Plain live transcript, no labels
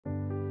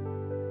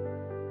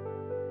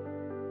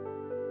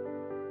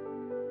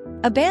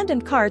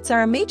Abandoned carts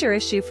are a major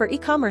issue for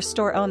e-commerce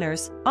store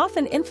owners,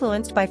 often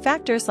influenced by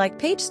factors like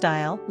page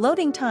style,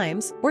 loading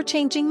times, or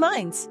changing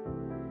minds.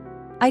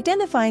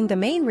 Identifying the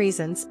main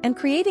reasons and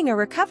creating a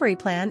recovery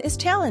plan is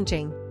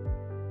challenging.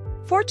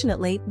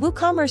 Fortunately,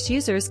 WooCommerce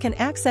users can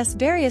access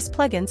various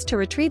plugins to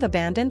retrieve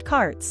abandoned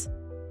carts.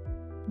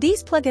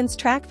 These plugins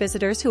track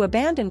visitors who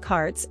abandon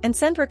carts and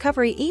send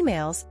recovery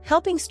emails,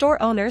 helping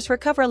store owners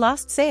recover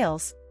lost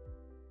sales.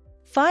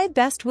 5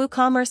 Best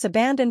WooCommerce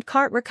Abandoned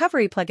Cart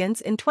Recovery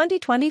Plugins in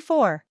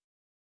 2024.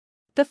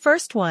 The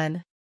first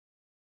one.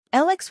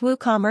 ELEX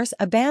WooCommerce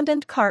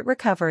Abandoned Cart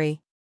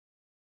Recovery.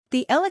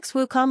 The ELEX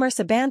WooCommerce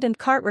Abandoned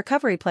Cart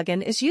Recovery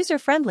plugin is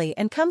user-friendly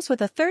and comes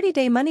with a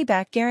 30-day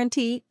money-back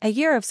guarantee, a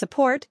year of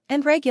support,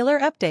 and regular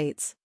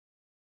updates.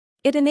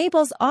 It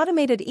enables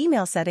automated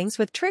email settings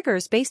with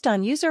triggers based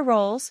on user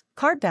roles,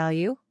 cart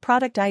value,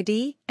 product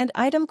ID, and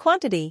item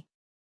quantity.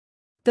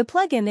 The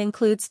plugin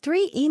includes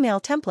 3 email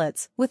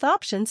templates with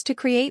options to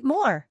create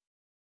more.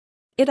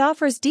 It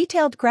offers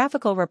detailed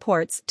graphical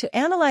reports to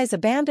analyze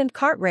abandoned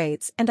cart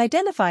rates and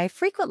identify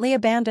frequently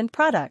abandoned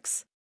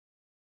products.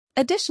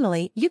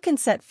 Additionally, you can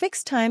set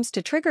fixed times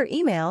to trigger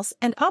emails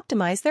and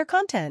optimize their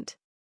content.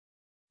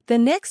 The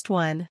next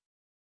one.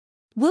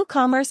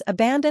 WooCommerce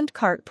Abandoned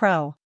Cart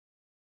Pro.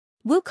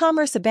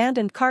 WooCommerce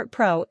Abandoned Cart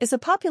Pro is a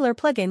popular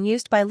plugin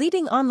used by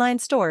leading online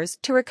stores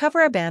to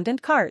recover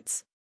abandoned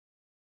carts.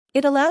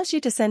 It allows you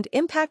to send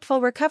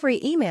impactful recovery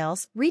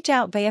emails, reach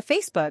out via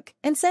Facebook,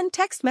 and send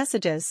text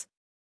messages.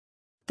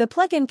 The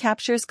plugin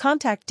captures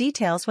contact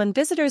details when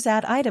visitors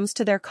add items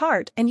to their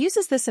cart and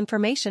uses this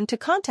information to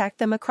contact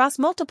them across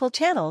multiple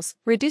channels,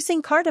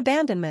 reducing cart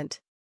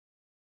abandonment.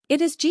 It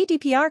is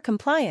GDPR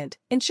compliant,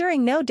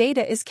 ensuring no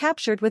data is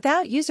captured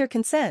without user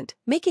consent,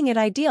 making it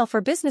ideal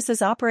for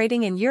businesses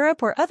operating in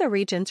Europe or other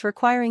regions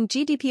requiring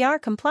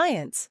GDPR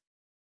compliance.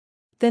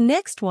 The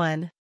next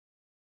one.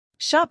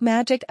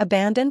 ShopMagic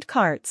Abandoned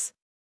Carts.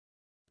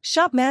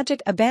 ShopMagic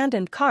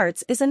Abandoned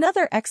Carts is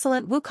another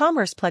excellent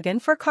WooCommerce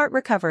plugin for cart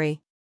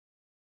recovery.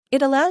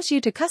 It allows you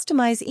to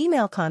customize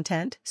email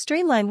content,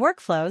 streamline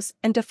workflows,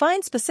 and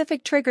define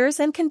specific triggers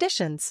and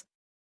conditions.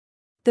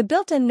 The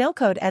built-in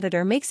no-code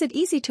editor makes it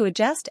easy to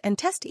adjust and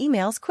test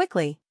emails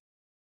quickly.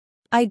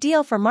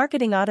 Ideal for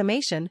marketing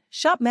automation,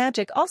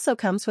 ShopMagic also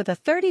comes with a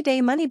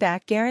 30-day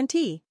money-back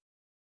guarantee.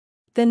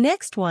 The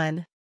next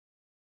one.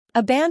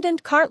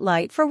 Abandoned Cart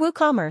Lite for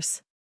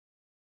WooCommerce.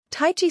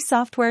 Taichi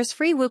Software's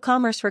free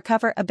WooCommerce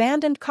Recover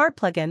Abandoned Cart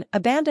plugin,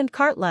 Abandoned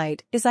Cart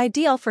Lite, is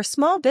ideal for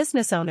small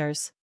business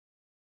owners.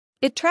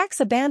 It tracks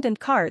abandoned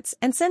carts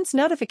and sends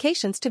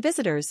notifications to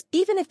visitors,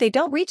 even if they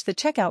don't reach the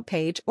checkout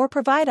page or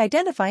provide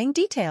identifying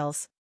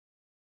details.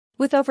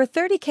 With over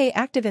 30,000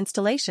 active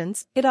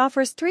installations, it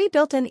offers 3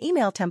 built-in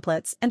email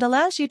templates and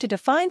allows you to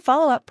define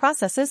follow-up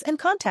processes and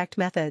contact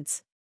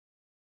methods.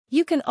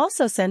 You can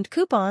also send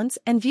coupons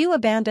and view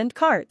abandoned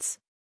carts.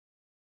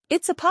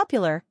 It's a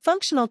popular,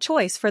 functional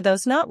choice for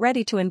those not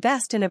ready to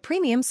invest in a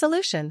premium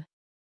solution.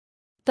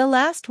 The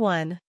last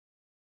one.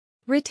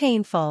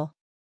 Retainful.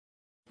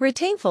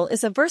 Retainful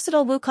is a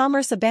versatile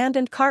WooCommerce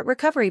abandoned cart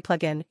recovery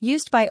plugin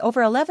used by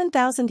over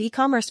 11,000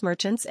 e-commerce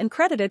merchants and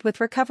credited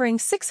with recovering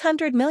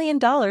 $600 million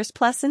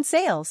plus in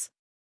sales.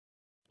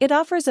 It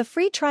offers a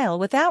free trial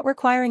without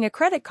requiring a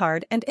credit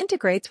card and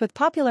integrates with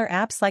popular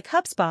apps like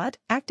HubSpot,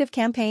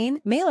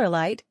 ActiveCampaign,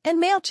 MailerLite,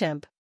 and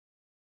MailChimp.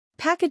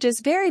 Packages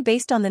vary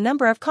based on the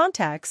number of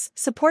contacts,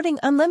 supporting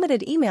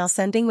unlimited email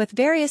sending with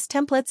various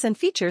templates and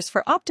features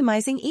for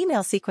optimizing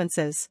email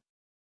sequences.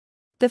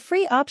 The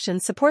free option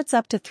supports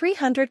up to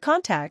 300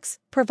 contacts,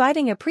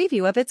 providing a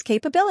preview of its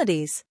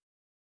capabilities.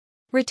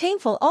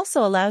 Retainful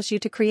also allows you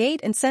to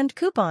create and send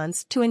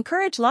coupons to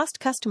encourage lost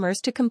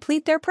customers to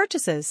complete their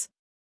purchases.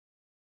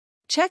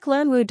 Check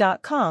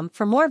learnwoo.com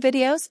for more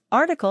videos,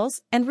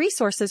 articles, and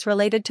resources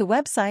related to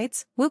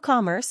websites,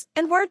 WooCommerce,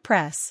 and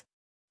WordPress.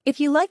 If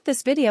you liked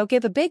this video,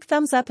 give a big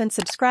thumbs up and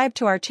subscribe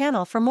to our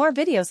channel for more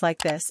videos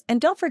like this,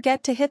 and don't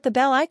forget to hit the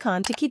bell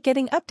icon to keep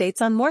getting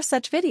updates on more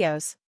such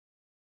videos.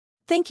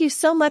 Thank you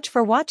so much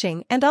for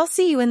watching, and I'll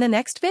see you in the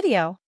next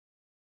video.